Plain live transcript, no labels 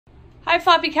Hi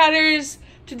Floppycatters!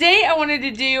 Today I wanted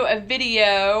to do a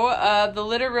video of the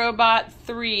Litter Robot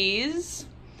 3s.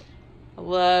 I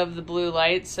love the blue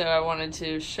light, so I wanted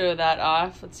to show that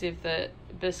off. Let's see if the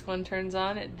Bisque one turns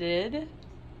on. It did.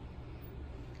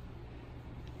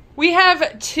 We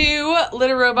have two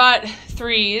Litter Robot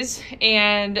 3s,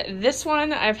 and this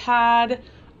one I've had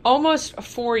almost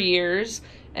 4 years,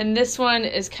 and this one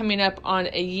is coming up on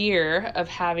a year of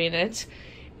having it.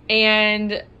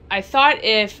 And I thought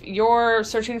if you're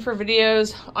searching for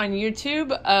videos on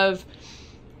YouTube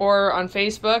or on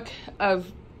Facebook of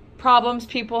problems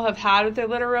people have had with their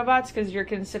litter robots, because you're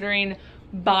considering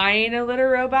buying a litter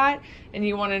robot and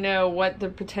you want to know what the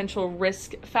potential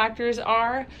risk factors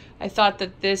are, I thought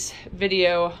that this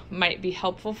video might be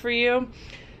helpful for you.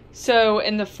 So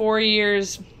in the 4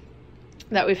 years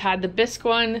that we've had the Bisque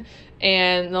one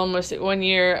and almost 1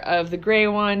 year of the gray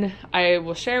one, I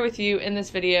will share with you in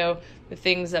this video the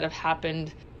things that have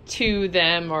happened to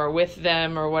them or with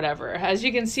them or whatever. As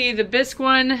you can see, the Bisque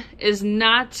one is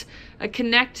not a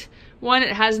Connect one.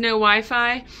 It has no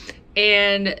Wi-Fi.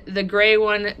 And the gray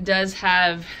one does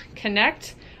have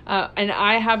Connect. And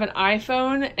I have an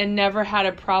iPhone and never had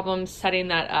a problem setting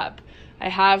that up. I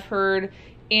have heard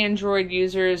Android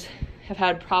users have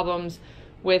had problems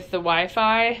with the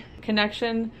Wi-Fi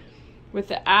connection with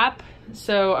the app.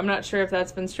 So I'm not sure if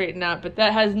that's been straightened out, but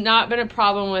that has not been a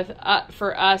problem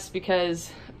for us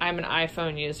because I'm an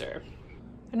iPhone user.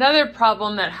 Another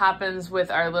problem that happens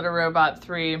with our Litter Robot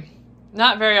 3,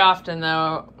 not very often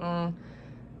though,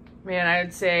 man, I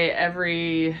would say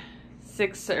every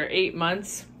 6 or 8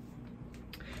 months,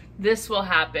 this will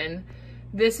happen.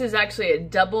 This is actually a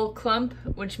double clump,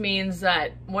 which means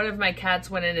that one of my cats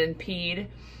went in and peed,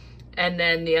 and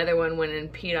then the other one went in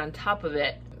and peed on top of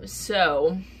it.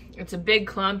 So it's a big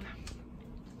clump.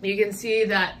 You can see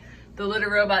that the Litter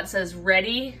Robot says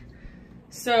ready.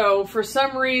 So for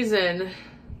some reason,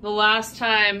 the last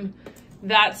time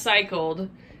that cycled,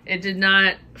 it did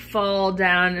not fall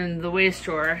down in the waste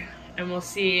drawer. And we'll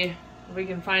see if we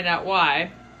can find out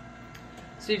why.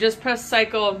 So you just press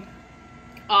cycle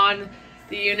on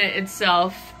the unit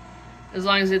itself, as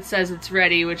long as it says it's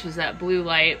ready, which is that blue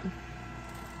light.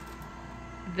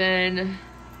 Then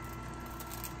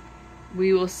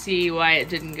we will see why it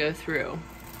didn't go through.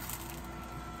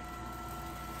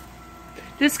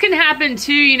 This can happen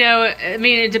too, you know, I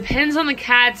mean, it depends on the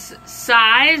cat's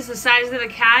size. The size of the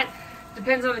cat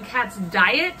depends on the cat's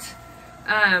diet.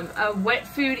 A wet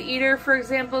food eater, for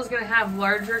example, is going to have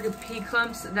larger pee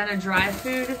clumps than a dry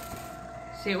food.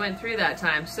 See, it went through that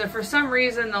time. So for some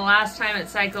reason, the last time it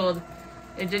cycled,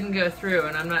 it didn't go through,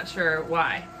 and I'm not sure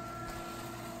why.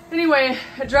 Anyway,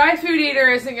 a dry food eater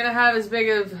isn't going to have as big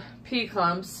of pee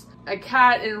clumps. A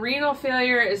cat in renal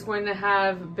failure is going to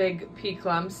have big pee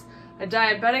clumps. A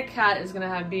diabetic cat is going to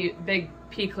have big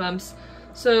pee clumps.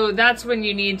 So that's when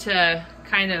you need to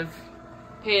kind of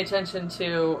pay attention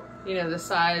to, you know, the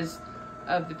size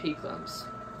of the pee clumps.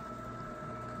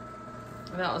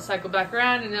 And that will cycle back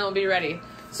around and it'll be ready.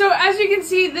 So as you can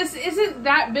see, this isn't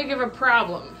that big of a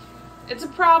problem. It's a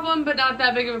problem, but not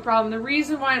that big of a problem. The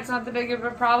reason why it's not that big of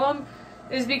a problem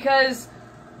is because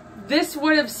this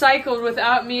would have cycled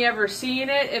without me ever seeing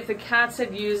it if the cats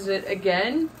had used it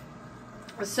again.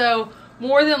 So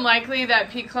more than likely that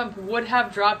pee clump would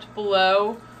have dropped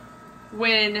below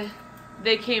when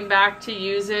they came back to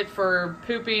use it for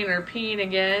pooping or peeing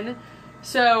again.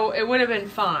 So it would have been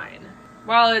fine.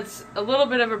 While it's a little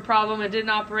bit of a problem, it didn't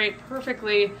operate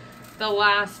perfectly the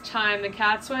last time the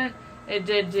cats went. It's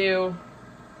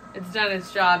done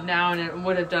its job now, and it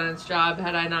would have done its job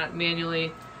had I not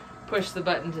manually pushed the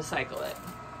button to cycle it.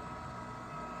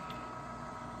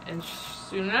 And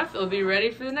soon enough, it'll be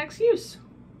ready for the next use.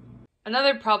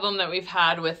 Another problem that we've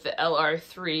had with the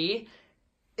LR3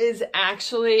 is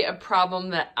actually a problem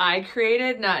that I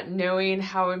created, not knowing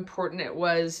how important it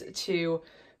was to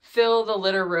fill the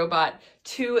litter robot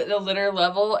to the litter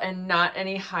level and not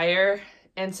any higher.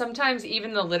 And sometimes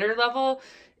even the litter level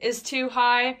is too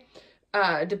high,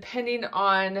 depending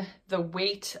on the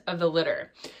weight of the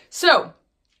litter. So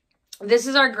this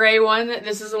is our gray one.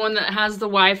 This is the one that has the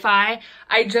Wi-Fi.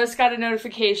 I just got a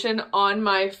notification on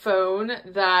my phone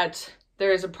that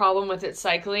there is a problem with it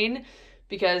cycling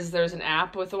because there's an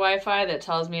app with the Wi-Fi that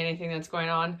tells me anything that's going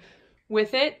on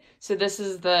with it. So this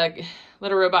is the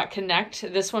Litter Robot Connect.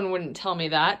 This one wouldn't tell me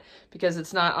that because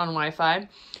it's not on Wi-Fi.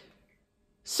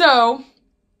 So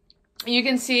you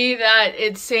can see that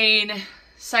it's saying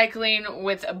cycling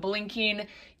with a blinking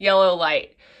yellow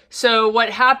light. So what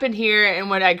happened here, and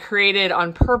what I created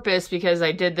on purpose because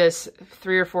I did this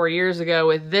 3 or 4 years ago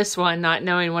with this one, not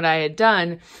knowing what I had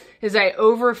done, is I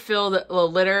overfilled the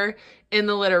litter in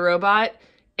the litter robot,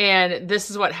 and this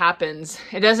is what happens.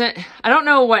 I don't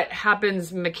know what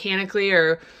happens mechanically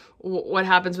or what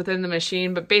happens within the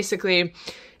machine, but basically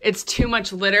it's too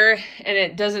much litter and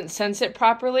it doesn't sense it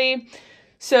properly.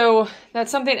 So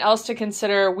that's something else to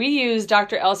consider. We use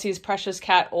Dr. Elsie's Precious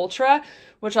Cat Ultra,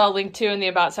 which I'll link to in the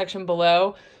About section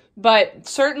below. But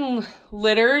certain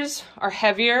litters are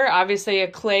heavier. Obviously, a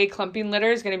clay clumping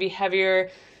litter is going to be heavier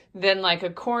than like a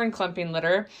corn clumping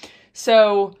litter.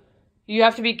 So you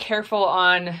have to be careful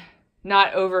on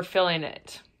not overfilling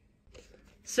it.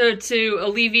 So to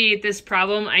alleviate this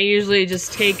problem, I usually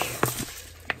just take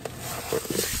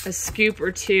a scoop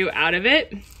or two out of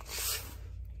it.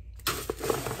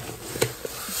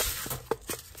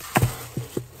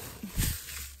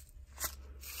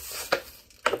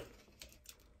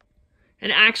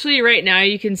 And actually right now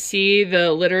you can see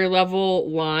the litter level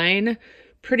line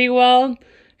pretty well.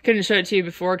 I couldn't show it to you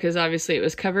before because obviously it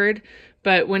was covered,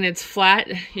 but when it's flat,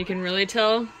 you can really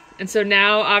tell. And so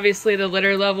now obviously the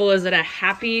litter level is at a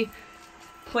happy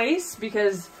place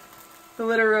because the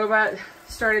litter robot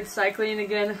started cycling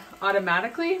again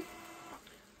automatically.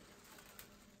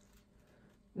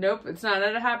 Nope, it's not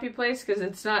at a happy place because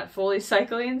it's not fully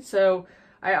cycling. So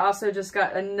I also just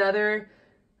got another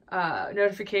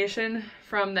notification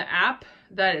from the app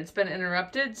that it's been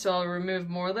interrupted, so I'll remove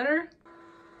more litter.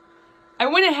 I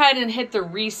went ahead and hit the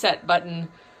reset button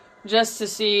just to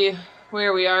see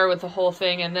where we are with the whole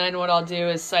thing, and then what I'll do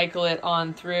is cycle it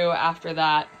on through after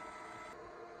that.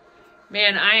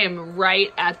 Man, I am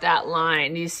right at that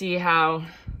line. You see how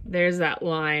there's that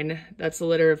line? That's the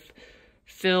litter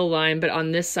fill line, but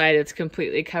on this side it's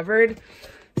completely covered.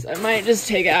 So I might just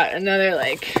take out another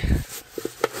like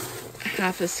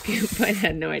half a scoop. I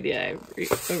had no idea I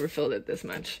overfilled it this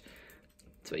much.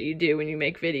 That's what you do when you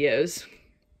make videos.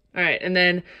 All right, and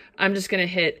then I'm just gonna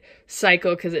hit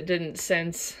cycle because it didn't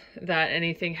sense that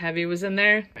anything heavy was in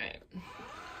there. All right.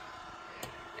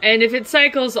 And if it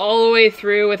cycles all the way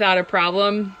through without a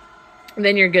problem,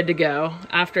 then you're good to go.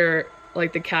 After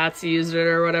like the cats used it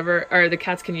or whatever, or the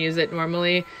cats can use it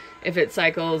normally. If it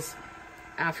cycles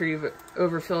after you've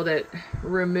overfilled it,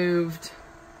 removed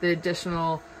the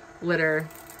additional litter.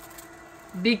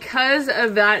 Because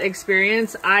of that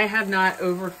experience, I have not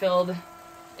overfilled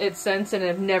it since and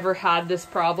have never had this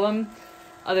problem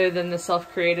other than the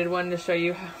self-created one to show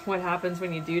you what happens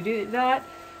when you do that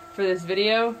for this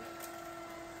video.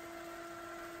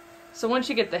 So once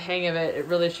you get the hang of it, it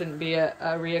really shouldn't be a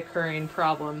reoccurring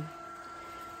problem.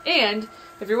 And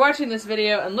if you're watching this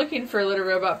video and looking for litter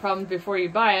robot problems before you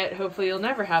buy it, hopefully you'll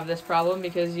never have this problem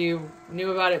because you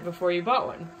knew about it before you bought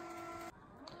one.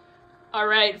 All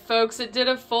right, folks, it did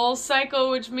a full cycle,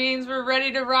 which means we're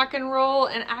ready to rock and roll.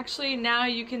 And actually now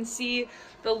you can see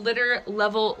the litter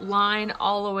level line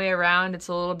all the way around. It's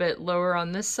a little bit lower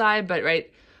on this side, but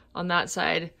right on that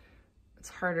side, it's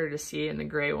harder to see in the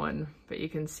gray one, but you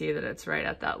can see that it's right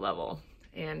at that level.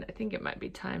 And I think it might be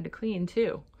time to clean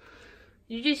too.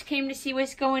 You just came to see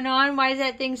what's going on? Why is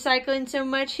that thing cycling so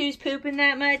much? Who's pooping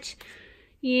that much?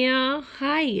 Yeah,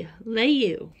 hi, lay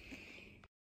you.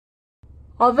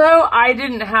 Although I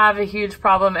didn't have a huge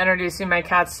problem introducing my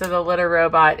cats to the litter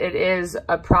robot, it is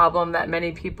a problem that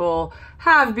many people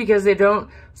have because they don't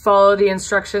follow the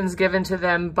instructions given to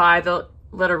them by the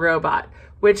litter robot,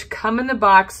 which come in the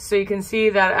box. So you can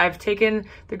see that I've taken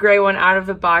the gray one out of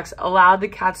the box, allowed the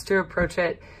cats to approach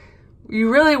it.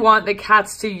 You really want the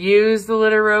cats to use the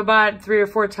litter robot 3 or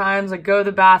 4 times, like go to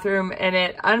the bathroom and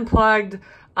it unplugged,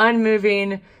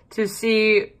 unmoving, to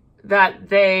see that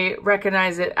they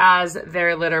recognize it as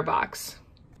their litter box.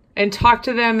 And talk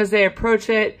to them as they approach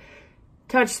it,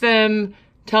 touch them,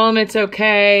 tell them it's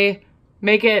okay,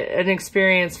 make it an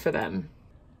experience for them.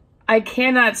 I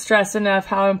cannot stress enough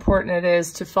how important it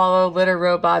is to follow litter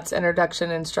robot's introduction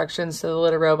instructions to the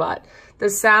litter robot. The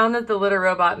sound that the litter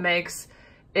robot makes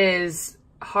is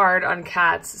hard on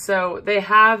cats. So they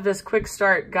have this quick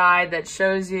start guide that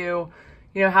shows you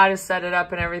how to set it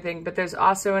up and everything, but there's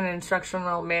also an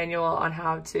instructional manual on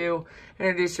how to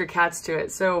introduce your cats to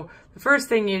it. So the first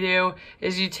thing you do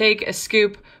is you take a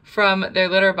scoop from their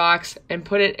litter box and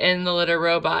put it in the litter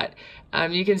robot.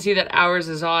 You can see that ours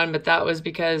is on, but that was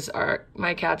because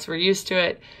my cats were used to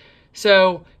it.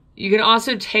 So you can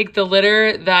also take the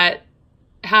litter that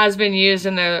has been used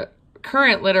in the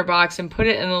current litter box and put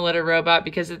it in the litter robot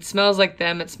because it smells like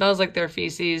them, it smells like their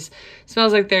feces,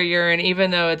 smells like their urine.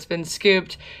 Even though it's been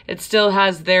scooped, it still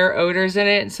has their odors in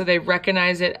it, so they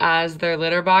recognize it as their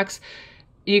litter box.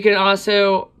 You can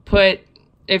also put,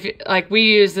 like we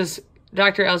use this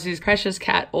Dr. Elsie's Precious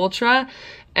Cat Ultra,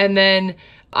 and then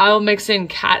I'll mix in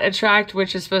Cat Attract,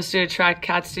 which is supposed to attract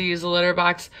cats to use the litter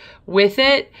box with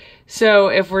it. So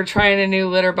if we're trying a new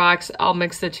litter box, I'll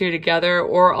mix the two together,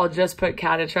 or I'll just put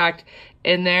Cat Attract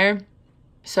in there.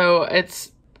 So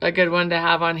it's a good one to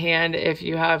have on hand if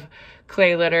you have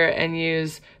clay litter and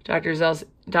use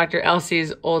Dr.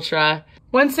 Elsie's Ultra.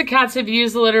 Once the cats have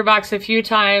used the litter box a few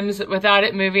times without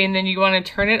it moving, then you want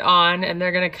to turn it on, and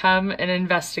they're going to come and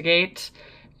investigate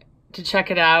to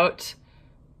check it out.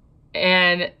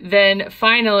 And then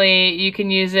finally, you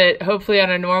can use it hopefully on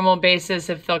a normal basis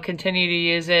if they'll continue to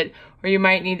use it, or you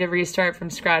might need to restart from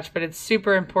scratch. But it's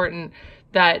super important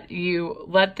that you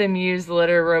let them use the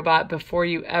litter robot before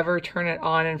you ever turn it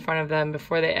on in front of them,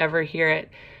 before they ever hear it.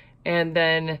 And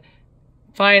then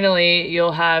finally,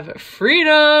 you'll have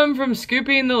freedom from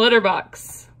scooping the litter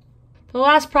box. The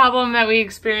last problem that we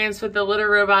experienced with the Litter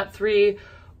Robot 3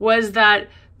 was that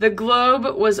the globe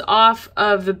was off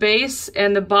of the base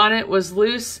and the bonnet was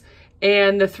loose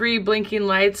and the 3 blinking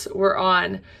lights were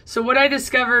on. So what I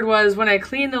discovered was when I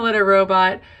cleaned the Litter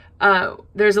Robot,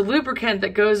 there's a lubricant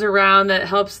that goes around that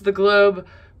helps the globe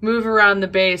move around the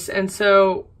base. And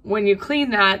so when you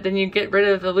clean that, then you get rid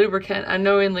of the lubricant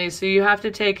unknowingly. So you have to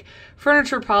take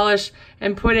furniture polish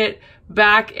and put it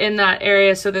back in that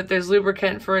area so that there's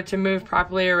lubricant for it to move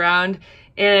properly around.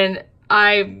 And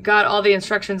I got all the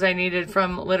instructions I needed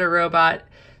from Litter Robot.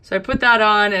 So I put that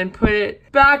on and put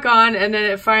it back on, and then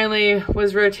it finally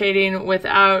was rotating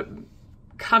without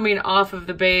coming off of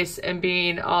the base and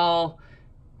being all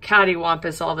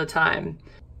cattywampus all the time.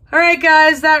 All right,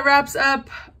 guys, that wraps up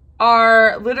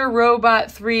our Litter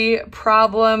Robot 3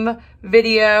 problem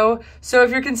video. So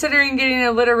if you're considering getting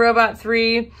a Litter Robot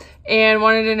 3 and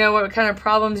wanted to know what kind of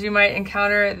problems you might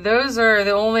encounter, those are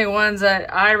the only ones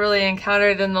that I really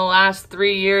encountered in the last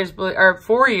 3 years, or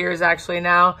 4 years actually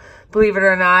now, believe it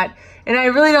or not. And I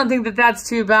really don't think that that's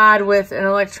too bad with an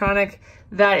electronic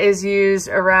that is used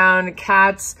around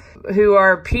cats who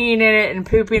are peeing in it and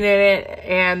pooping in it,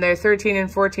 and they're 13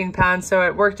 and 14 pounds. So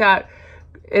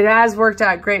it has worked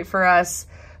out great for us.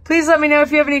 Please let me know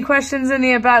if you have any questions in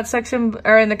the About section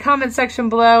or in the comment section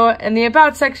below. In the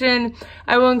About section,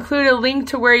 I will include a link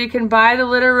to where you can buy the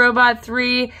Litter Robot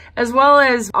 3, as well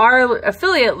as our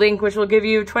affiliate link, which will give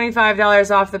you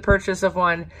 $25 off the purchase of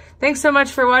one. Thanks so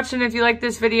much for watching. If you like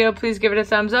this video, please give it a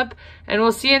thumbs up, and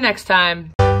we'll see you next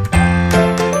time.